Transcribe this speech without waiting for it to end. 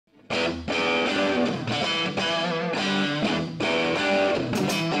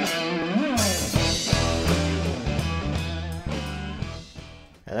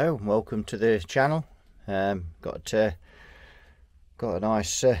welcome to the channel. Got a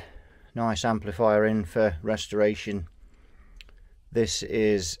nice amplifier in for restoration. This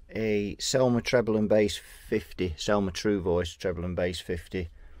is a Selmer Treble Bass 50, Selmer Truevoice Treble Bass 50,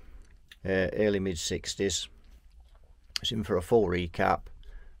 early mid 60s. It's in for a full recap.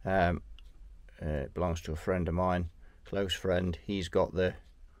 It belongs to a friend of mine, close friend. He's got the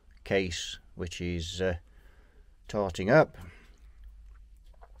case which he's tarting up.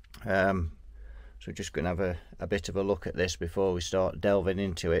 So just going to have a bit of a look at this before we start delving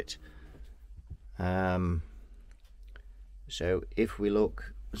into it. So if we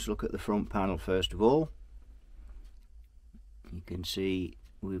let's look at the front panel first of all. You can see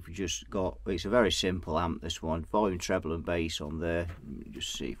we've just got, it's a very simple amp, this one, volume, treble and bass on there. Let me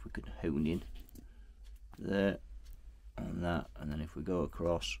just see if we can hone in there and that, and then if we go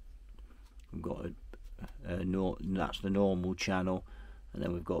across, we've got that's the normal channel, and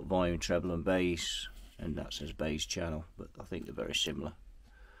then we've got volume, treble and bass, and that says bass channel, but I think they're very similar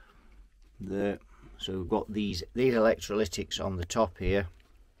there. So we've got these electrolytics on the top here,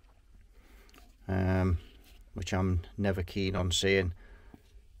 which I'm never keen on seeing.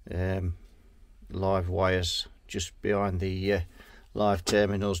 Live wires just behind the live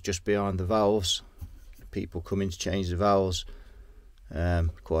terminals, just behind the valves. People come in to change the valves,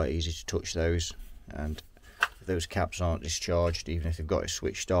 quite easy to touch those, and if those caps aren't discharged, even if they've got it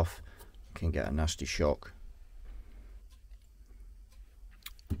switched off, you can get a nasty shock.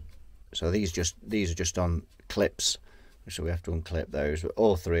 So these are just on clips, so we have to unclip those, but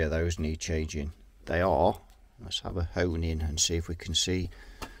all three of those need changing. They are. Let's have a hone in and see if we can see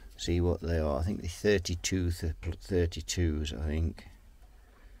what they are. I think they're 32s, I think.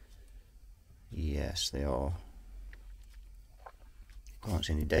 Yes, they are. Can't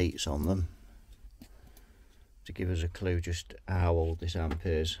see any dates on them to give us a clue just how old this amp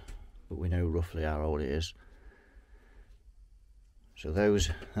is, but we know roughly how old it is. So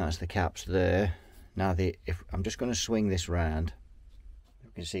that's the caps there. Now if I'm just going to swing this round,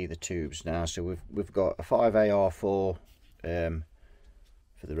 you can see the tubes now. So we've got a 5AR4 for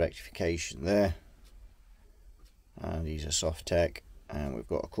the rectification there, and these are soft tech, and we've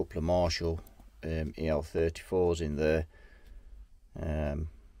got a couple of Marshall EL34s in there,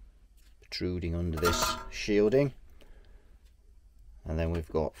 protruding under this shielding, and then we've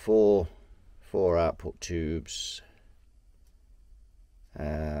got four output tubes,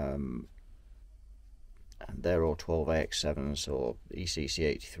 and they're all 12AX7s or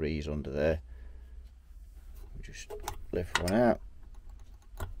ECC83s under there. We just lift one out,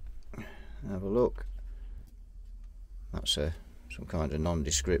 have a look. That's some kind of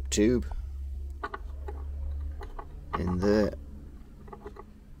nondescript tube in there.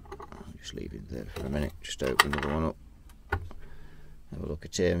 I'll just leave it there for a minute, just open another one up, have a look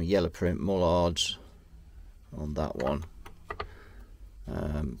at him. Yellow print mullards on that one.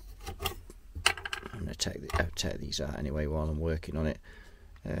 I'm going to take these out anyway while I'm working on it.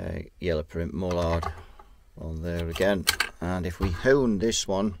 Yellow print mullard on there again, and if we hone this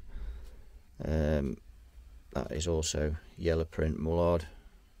one, that is also yellow print mullard.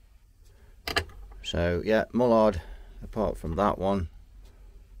 So yeah, mullard, apart from that one,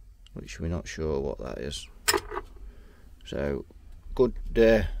 which we're not sure what that is. So good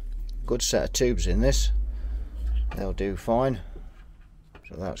set of tubes in this, they'll do fine.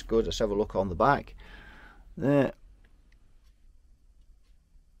 So that's good. Let's have a look on the back there.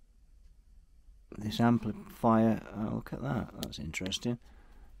 This amplifier, oh, look at that, that's interesting.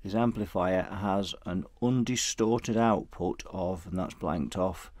 This amplifier has an undistorted output of, and that's blanked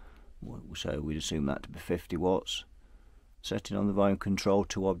off, so we'd assume that to be 50 watts. Setting on the volume control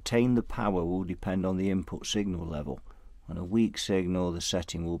to obtain the power will depend on the input signal level. On a weak signal, the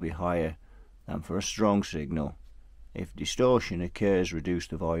setting will be higher than for a strong signal. If distortion occurs, reduce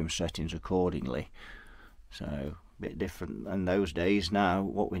the volume settings accordingly. So a bit different than those days. Now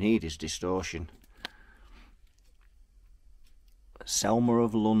what we need is distortion. Selmer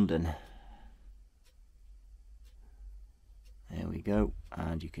of London. There we go,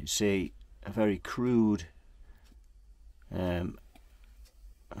 and you can see a very crude and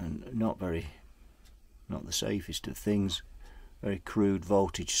not the safest of things, very crude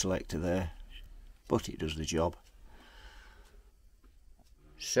voltage selector there, but it does the job.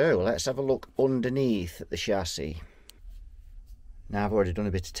 So let's have a look underneath at the chassis. Now I've already done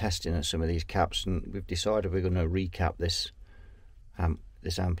a bit of testing at some of these caps, and we've decided we're going to recap this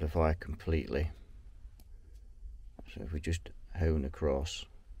amplifier completely. So if we just hone across,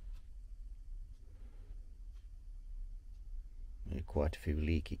 there are quite a few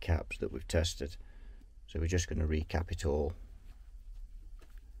leaky caps that we've tested, so we're just going to recap it all.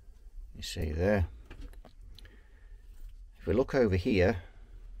 So we're just going to hone across, there are quite a few leaky caps that we've tested, so we're just going to recap it all. So we're just going to hone across, there are quite a few leaky caps that we've tested, so we're just going to recap it all. So we're just going to hone across, there are quite a few leaky caps that we've tested, so we're just going to recap it all. You see there. If we look over here,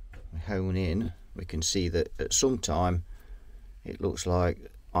 we hone in, we can see that at some time it looks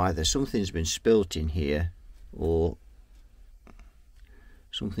like either something's been spilt in here or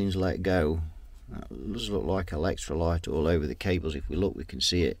something's let go. That does look like electrolyte all over the cables. If we look, we can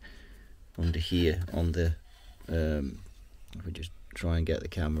see it under here on the if we just try and get the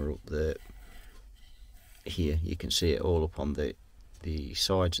camera up there, here you can see it all up on the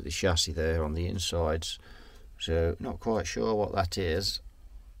sides of the chassis there, on the insides. So not quite sure what that is,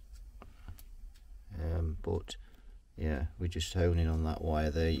 but yeah, we're just honing on that wire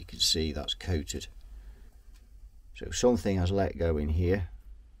there. You can see that's coated, so something has let go in here.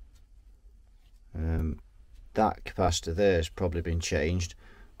 That capacitor there has probably been changed,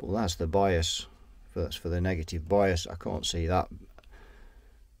 but that's the bias, that's for the negative bias. I can't see that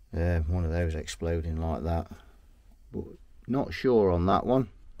one of those exploding like that, but not sure on that one,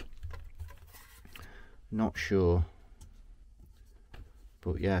 not sure.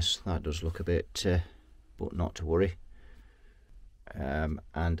 But yes, that does look a bit but not to worry.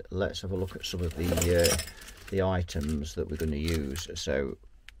 And let's have a look at some of the items that we're going to use. So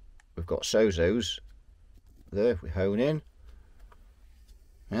we've got Sozos there, if we hone in,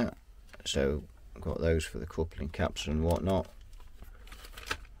 yeah, so I've got those for the coupling caps and whatnot.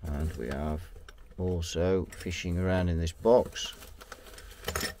 And we have also, fishing around in this box,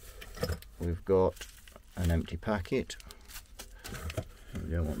 we've got an empty packet.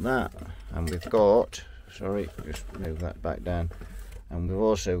 We don't want that. And we've got, sorry, just move that back down, and we've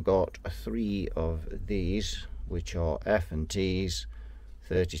also got 3 of these, which are F&Ts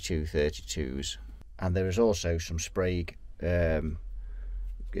 3232s, and there is also some Sprague cathode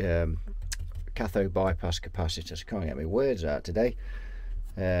bypass capacitors. Can't get my words out today.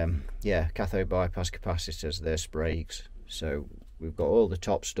 Yeah, cathode bypass capacitors, they're Spragues. So we've got all the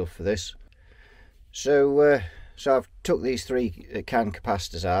top stuff for this. So I've took these 3 can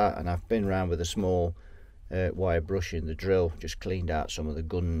capacitors out, and I've been around with a small wire brush in the drill, just cleaned out some of the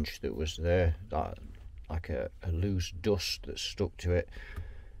gunge that was there, like a loose dust that stuck to it.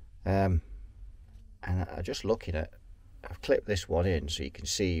 And I just looking at, I've clipped this one in so you can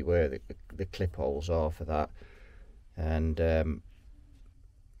see where the clip holes are for that. And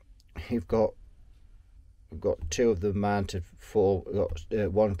we've got 2 of them mounted forward,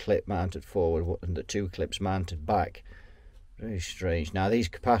 one clip mounted forward and the 2 clips mounted back. Very strange. Now these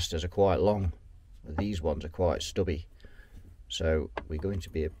capacitors are quite long, these ones are quite stubby, so we're going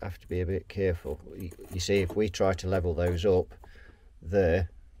to have to be a bit careful. You see, if we try to level those up there,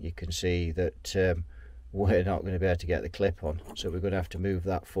 you can see that we're not going to be able to get the clip on, so we're going to have to move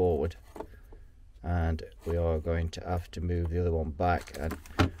that forward, and we are going to have to move the other one back. And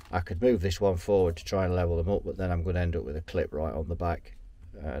I could move this one forward to try and level them up, but then I'm going to end up with a clip right on the back,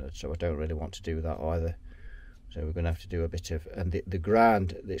 so I don't really want to do that either. So we're going to have to do a bit of, and the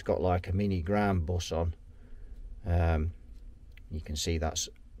ground, it's got like a mini ground bus on. You can see that's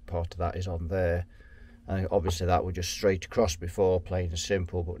part of that is on there, and obviously that was just straight across before, plain and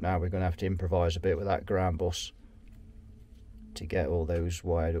simple, but now we're going to have to improvise a bit with that ground bus to get all those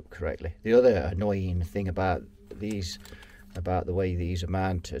wired up correctly. The other annoying thing about these, about the way these are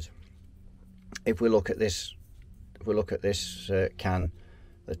mounted, if we look at this, can,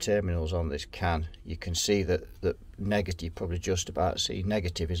 the terminals on this can, you can see that the negative, probably just about see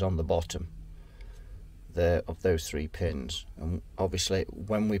negative, is on the bottom there of those 3 pins. And obviously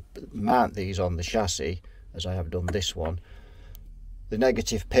when we mount these on the chassis, as I have done this one, the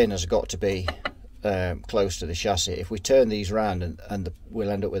negative pin has got to be close to the chassis. If we turn these round,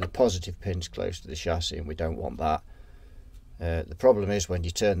 we'll end up with the positive pins close to the chassis, and we don't want that. The problem is when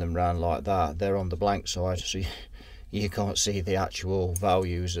you turn them round like that, they're on the blank side, so you can't see the actual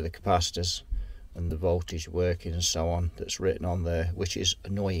values of the capacitors and the voltage working and so on that's written on there, which is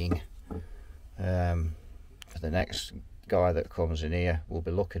annoying. For the next guy that comes in here, we'll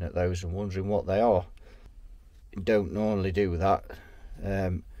be looking at those and wondering what they are. You don't normally do that.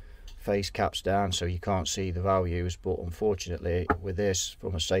 Face caps down so you can't see the values, but unfortunately with this,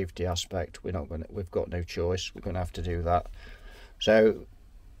 from a safety aspect, we've got no choice. We're going to have to do that. So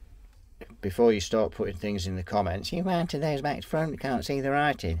before you start putting things in the comments, you mounted those back to front, you can't see the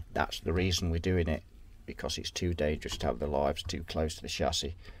writing, that's the reason we're doing it, because it's too dangerous to have the lives too close to the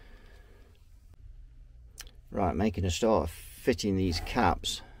chassis. Right, making a start of fitting these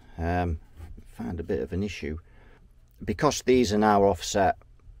caps, found a bit of an issue because these are now offset,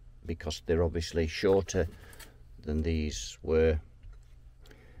 because they're obviously shorter than these were.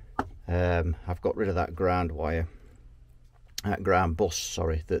 I've got rid of that ground wire, that ground bus,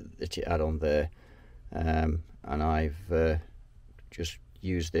 sorry, that it had on there, and I've just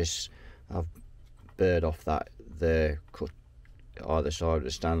used this I've burred off that there, cut either side of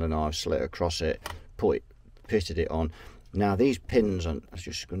the stand, and I've slit across it, pitted it on. Now these pins, I'm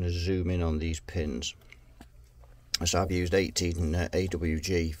just going to zoom in on these pins. So I've used 18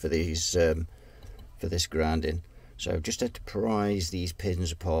 AWG for these for this grounding. So I've just had to prise these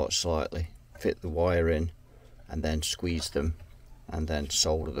pins apart slightly, fit the wire in, and then squeeze them, and then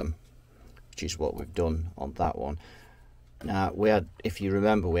solder them, which is what we've done on that one. Now we had, if you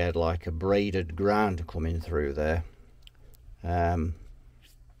remember, we had like a braided ground coming through there, and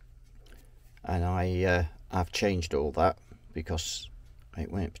I've changed all that because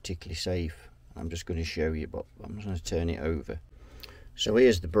it weren't particularly safe. I'm just going to show you, but I'm just going to turn it over. So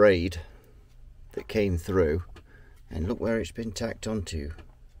here's the braid that came through, and look where it's been tacked onto,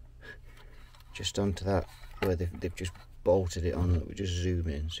 just onto that where they've just bolted it on. We just zoom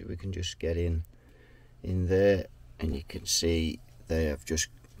in so we can just get in there, and you can see they have just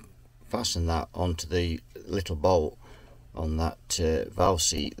fastened that onto the little bolt on that valve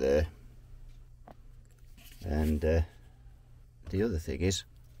seat there. And the other thing is,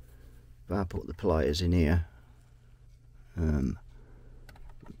 if I put the pliers in here, move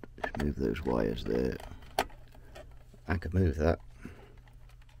those wires there, I could move that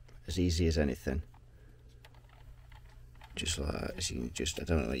as easy as anything, just like that. As you can I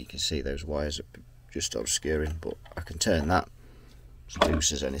don't know if you can see those wires are just obscuring, but I can turn that as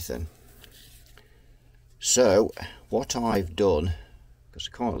loose as anything. So what I've done, because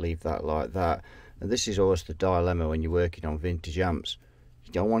I can't leave that like that, and this is always the dilemma when you're working on vintage amps,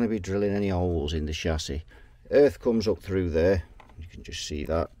 you don't want to be drilling any holes in the chassis. Earth comes up through there, you can just see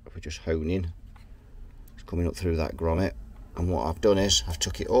that if we just hone in, it's coming up through that grommet. And what I've done is I've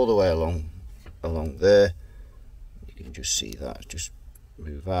took it all the way along there. You can just see that, just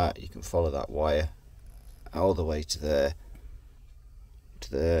move that, you can follow that wire all the way to there,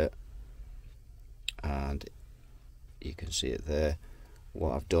 and you can see it there.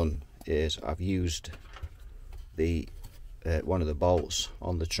 What I've done is I've used the one of the bolts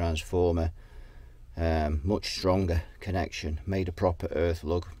on the transformer, much stronger connection, made a proper earth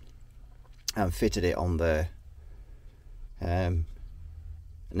lug and fitted it on there.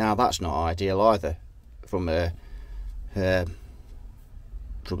 Now that's not ideal either from a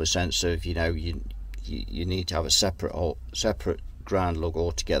sense of, you know, you need to have a separate ground lug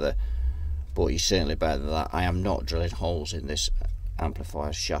altogether, but you're certainly better than that. I am not drilling holes in this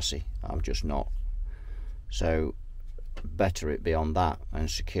amplifier's chassis, I'm just not. So better it be on that and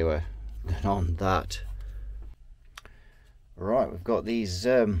secure than on that. Right, we've got these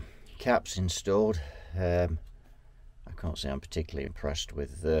caps installed. I can't say I'm particularly impressed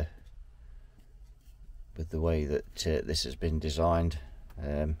with the way that this has been designed.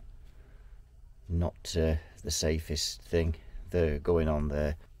 Not the safest thing they're going on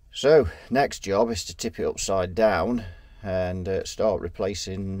there. So next job is to tip it upside down and start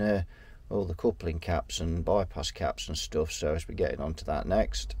replacing all the coupling caps and bypass caps and stuff. So as we're getting onto that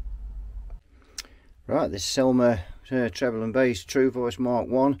next. Right, this Selmer Treble Bass Truevoice Mark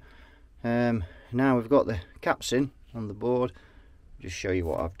 1. Now we've got the caps in on the board. Just show you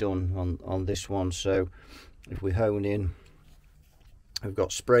what I've done on this one. So if we hone in, we've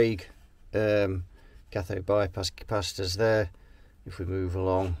got Sprague cathode bypass capacitors there. If we move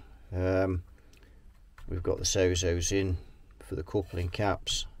along, we've got the Sozos in for the coupling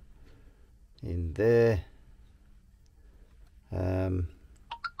caps in there.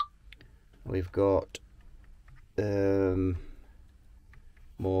 We've got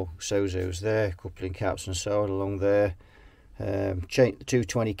more Sozos there, coupling caps and so on along there. The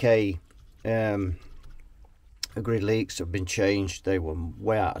 220k grid leaks have been changed. They were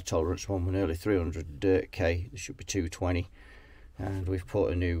way out of tolerance. One was nearly 300k. They should be 220. And we've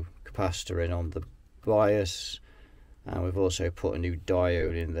put a new capacitor in on the bias, and we've also put a new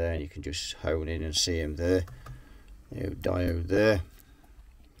diode in there. You can just hone in and see him there. New diode there.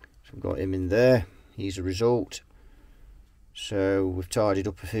 So we've got him in there. He's a result. So we've tidied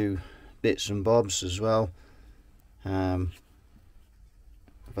up a few bits and bobs as well. I've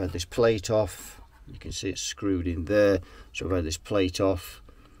had this plate off. You can see it's screwed in there. So I've had this plate off,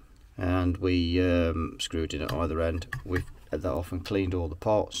 and we screwed in at either end. We've had that off and cleaned all the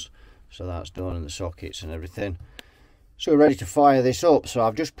pots, so that's done, and the sockets and everything. So we're ready to fire this up. So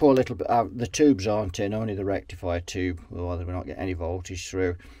I've just put a little bit out. The tubes aren't in, only the rectifier tube, otherwise we're not getting any voltage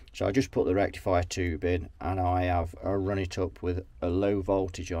through. So I just put the rectifier tube in, and I have run it up with a low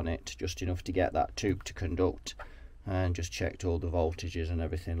voltage on it, just enough to get that tube to conduct, and just checked all the voltages and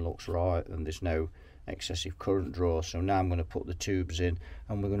everything looks right, and there's no excessive current draw. So now I'm going to put the tubes in,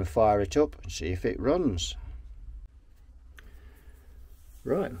 and we're going to fire it up and see if it runs.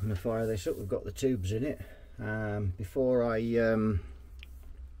 Right, I'm going to fire this up. We've got the tubes in it. Before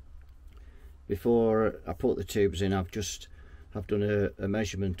I put the tubes in, I've done a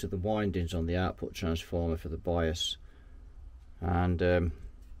measurement of the windings on the output transformer for the bias, and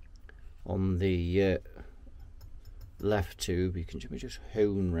on the left tube, you can just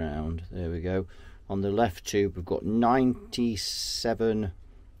hone round, there we go. On the left tube we've got 97.4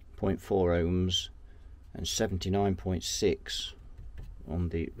 ohms and 79.6 on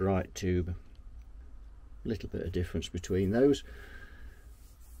the right tube. A little bit of difference between those.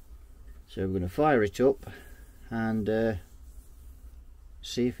 So we're going to fire it up and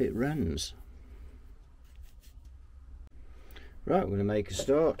see if it runs. Right, we're going to make a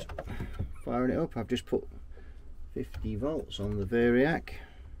start. Firing it up. I've just put 50 volts on the variac,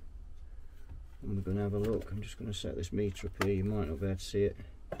 and we're going to have a look. I'm just going to set this meter up here. You might not be able to see it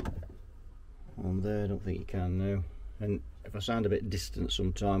on there. I don't think you can now. And if I sound a bit distant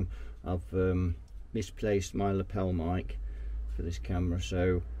sometime, I've misplaced my lapel mic for this camera,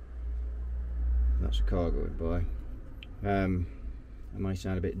 so that's a car going by. I might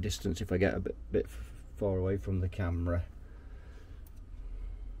sound a bit distant if I get a bit far away from the camera.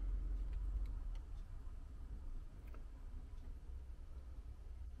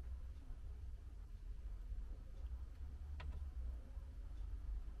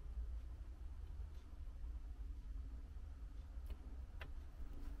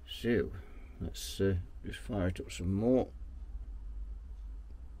 So let's just fire it up some more.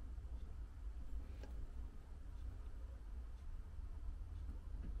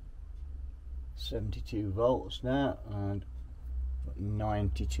 .72 volts now, and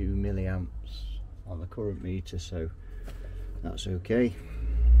 92 milliamps on the current meter, so that's okay.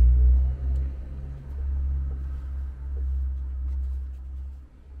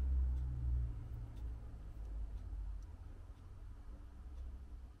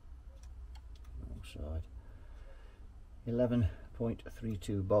 Wrong side.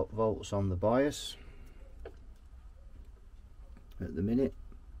 11.32 volts on the bias at the minute.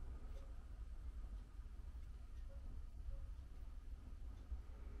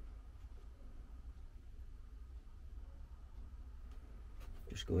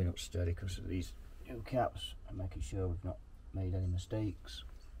 Just going up steady because of these new caps and making sure we've not made any mistakes.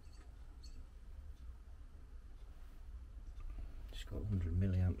 Just got 100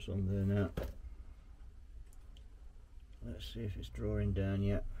 milliamps on there now. Let's see if it's drawing down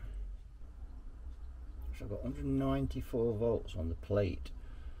yet. So I've got 194 volts on the plate,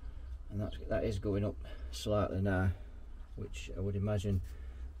 and that is going up slightly now, which I would imagine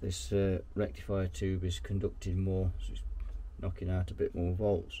this rectifier tube is conducting more, so it's knocking out a bit more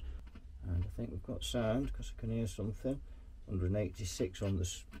volts. And I think we've got sound because I can hear something. 186 on the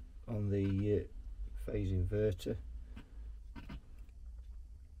phase inverter.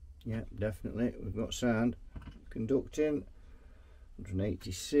 Yeah, definitely we've got sound. Conducting.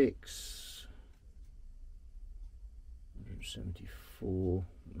 186. 174.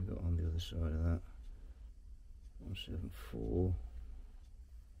 We've got on the other side of that. 174.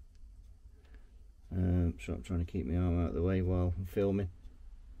 So I'm trying to keep my arm out of the way while I'm filming.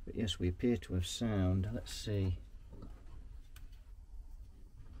 But yes, we appear to have sound. Let's see.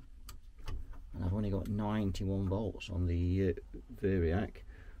 And I've only got 91 volts on the variac.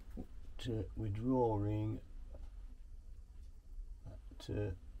 We're drawing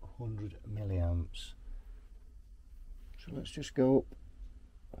at 100 milliamps. So let's just go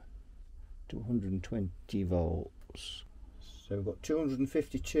up to 120 volts. So we've got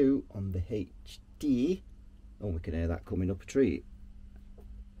 252 on the HD. Oh, we can hear that coming up a tree.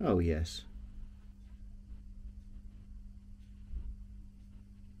 Oh yes.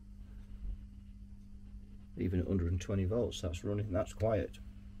 Even at 120 volts, that's running, that's quiet.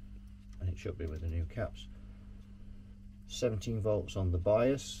 And it should be with the new caps. 17 volts on the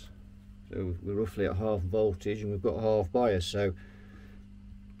bias. So we're roughly at half voltage and we've got half bias, so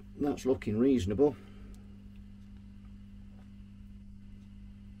that's looking reasonable.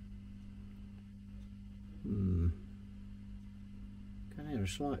 Can hear a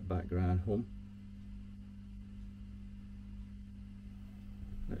slight background hum.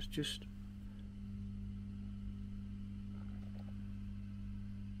 Let's just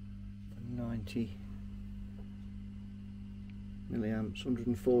 .90 milliamps,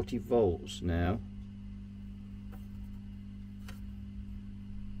 140 volts now.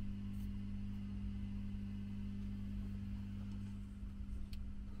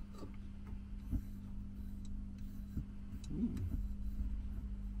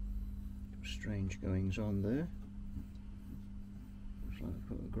 Strange goings on there. Looks like I've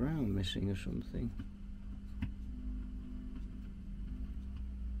got a ground missing or something.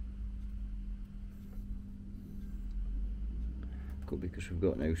 could be because we've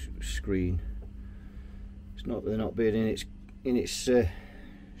got no screen. It's not, they're not being in its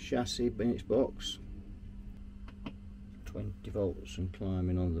chassis, but in its box. 20 volts and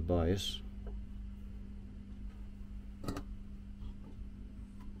climbing on the bias.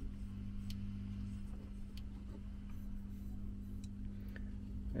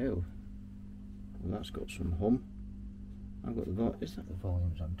 Oh, well, that's got some hum. I've got the is that the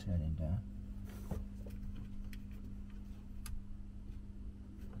volumes I'm turning down?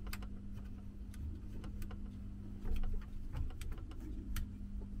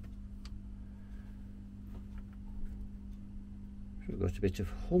 So we've got a bit of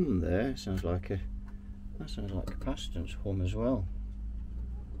hum there. Sounds like that sounds like capacitance hum as well.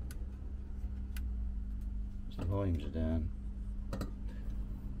 So the volumes are down.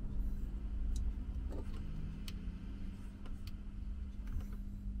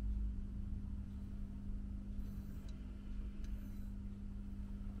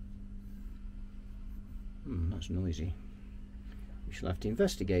 That's noisy. We shall have to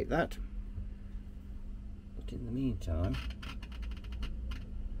investigate that. But in the meantime,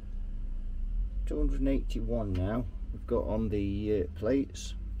 281 now we've got on the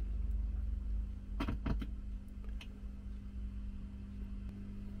plates.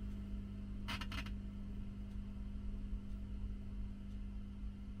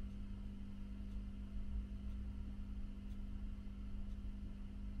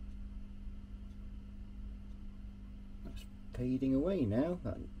 Fading away now,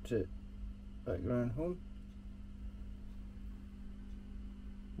 that background hum.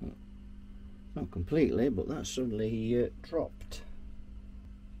 Not completely, but that suddenly dropped.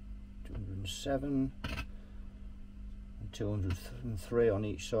 207 and 203 on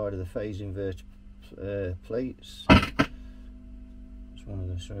each side of the phase inverter plates. It's one of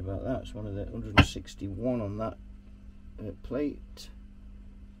the, sorry about that, it's one of the 161 on that plate.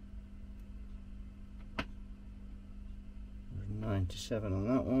 97 on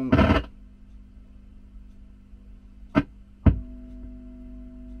that one.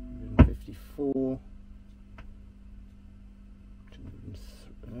 154.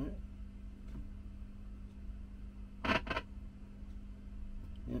 203.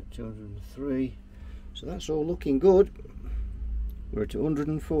 Yeah, 203. So that's all looking good. We're at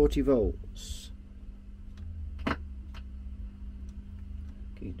 140 volts.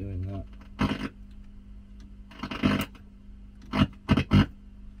 Keep doing that.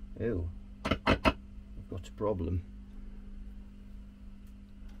 Oh, I've got a problem.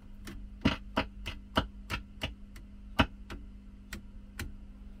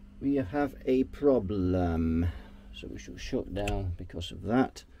 We have a problem. So we shall shut down because of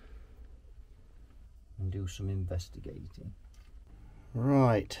that and do some investigating.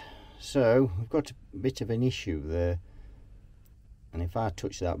 Right, so we've got a bit of an issue there. And if I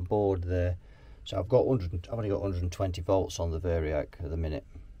touch that board there, so I've only got 120 volts on the Variac at the minute.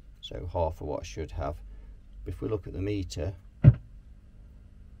 So half of what I should have. If we look at the meter, look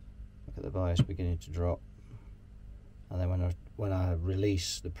at the bias beginning to drop, and then when I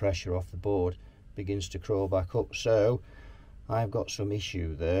release the pressure off the board, it begins to crawl back up. So I've got some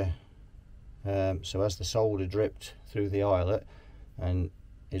issue there. So as the solder dripped through the eyelet and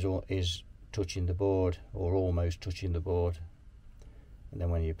is touching the board, or almost touching the board, and then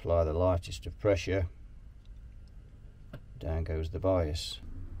when you apply the lightest of pressure, down goes the bias.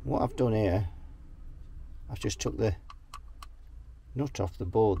 What I've done here, I've just took the nut off the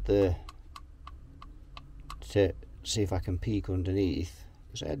board there to see if I can peek underneath,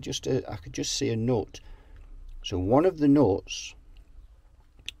 because I could just see a nut. So one of the nuts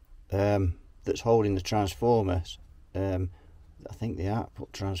that's holding the transformers, I think the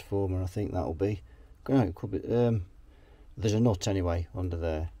output transformer, I think that'll be, no, it could be, there's a nut anyway under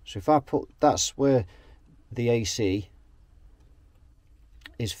there. So if I put, that's where the AC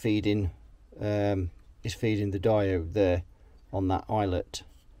is feeding the diode there on that eyelet.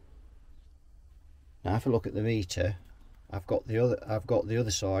 Now if I look at the meter, I've got the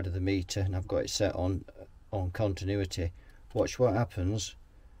other side of the meter, and I've got it set on continuity. Watch what happens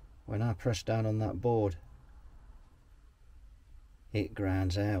when I press down on that board. It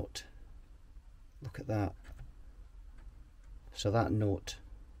grounds out. Look at that. So that nut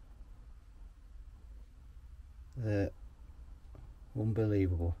there,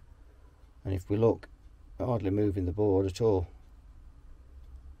 unbelievable. And if we look, hardly moving the board at all,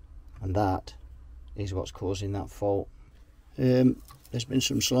 and that is what's causing that fault. There's been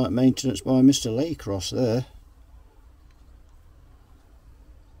some slight maintenance by Mr. Laycross there.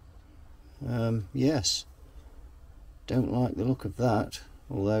 Yes, don't like the look of that,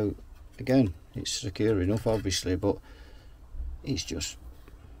 although again it's secure enough obviously, but it's just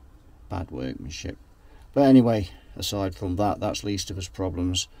bad workmanship. But anyway, aside from that, that's least of us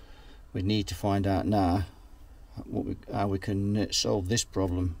problems. We need to find out now how we can solve this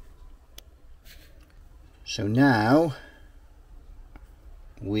problem. So now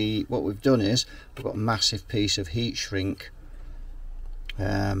what we've done is we've got a massive piece of heat shrink,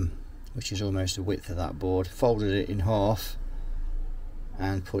 which is almost the width of that board, folded it in half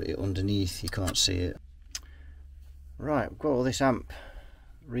and put it underneath. You can't see it. Right, we've got all this amp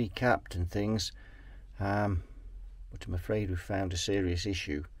recapped and things, but I'm afraid we've found a serious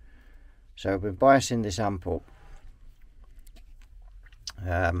issue. So I've been biasing this amp up.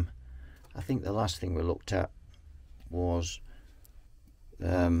 I think the last thing we looked at was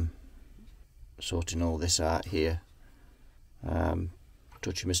sorting all this out here,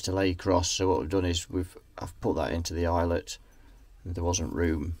 touching Mr. Laycross. So what we've done is I've put that into the eyelet, and there wasn't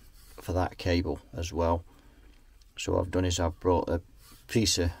room for that cable as well. So what I've done is I've brought a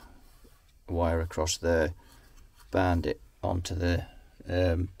piece of wire across there, bound it onto the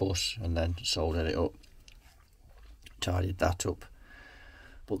bus, and then soldered it up, tidied that up.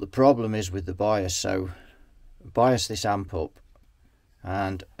 But the problem is with the bias. So bias this amp up,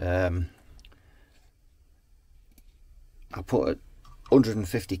 and I put a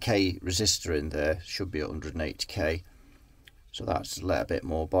 150k resistor in there, should be 180k, so that's let a bit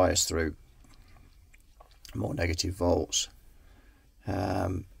more bias through, more negative volts,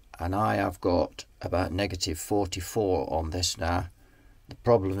 and I have got about negative 44 on this now. The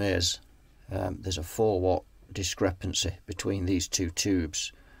problem is there's a 4 watt discrepancy between these two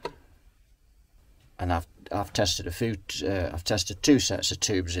tubes, and I've tested I've tested 2 sets of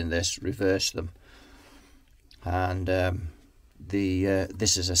tubes in this, reversed them, and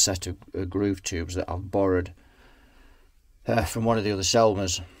this is a set of groove tubes that I've borrowed from one of the other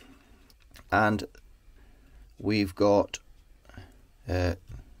Selmers, and we've got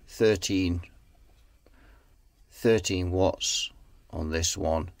 13 watts on this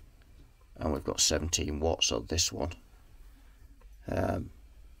one, and we've got 17 watts on this one.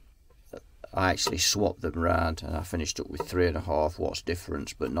 I actually swapped them around and I finished up with 3.5 watts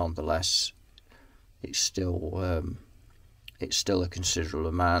difference, but nonetheless it's still a considerable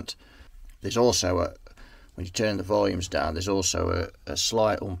amount. There's also when you turn the volumes down, there's also a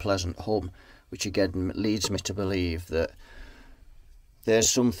slight unpleasant hum, which again leads me to believe that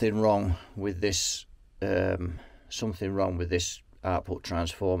there's something wrong with this output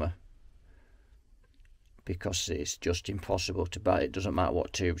transformer, because it's just impossible to buy. It doesn't matter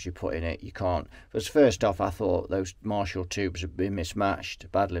what tubes you put in it, you can't. Because first off, I thought those Marshall tubes had been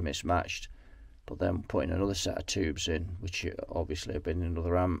mismatched, badly mismatched, but then putting another set of tubes in, which obviously have been in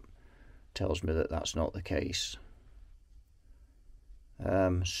another amp, tells me that that's not the case.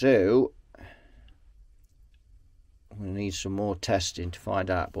 So we need some more testing to find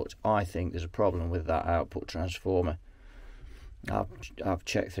out, but I think there's a problem with that output transformer. I've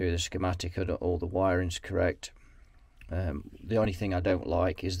checked through the schematic and all the wiring's correct. The only thing I don't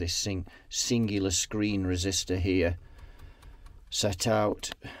like is this singular screen resistor here set out,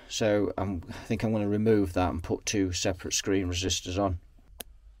 so I think I'm going to remove that and put 2 separate screen resistors on.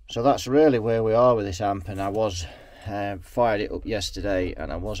 So that's really where we are with this amp, and I was fired it up yesterday,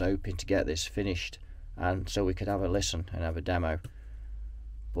 and I was hoping to get this finished and so we could have a listen and have a demo,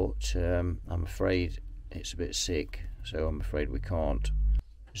 but I'm afraid it's a bit sick, so I'm afraid we can't.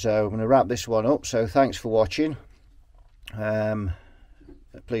 So I'm going to wrap this one up. So thanks for watching.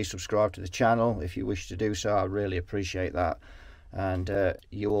 Please subscribe to the channel if you wish to do so. I really appreciate that, and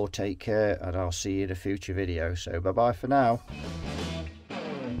you all take care, and I'll see you in a future video. So bye bye for now.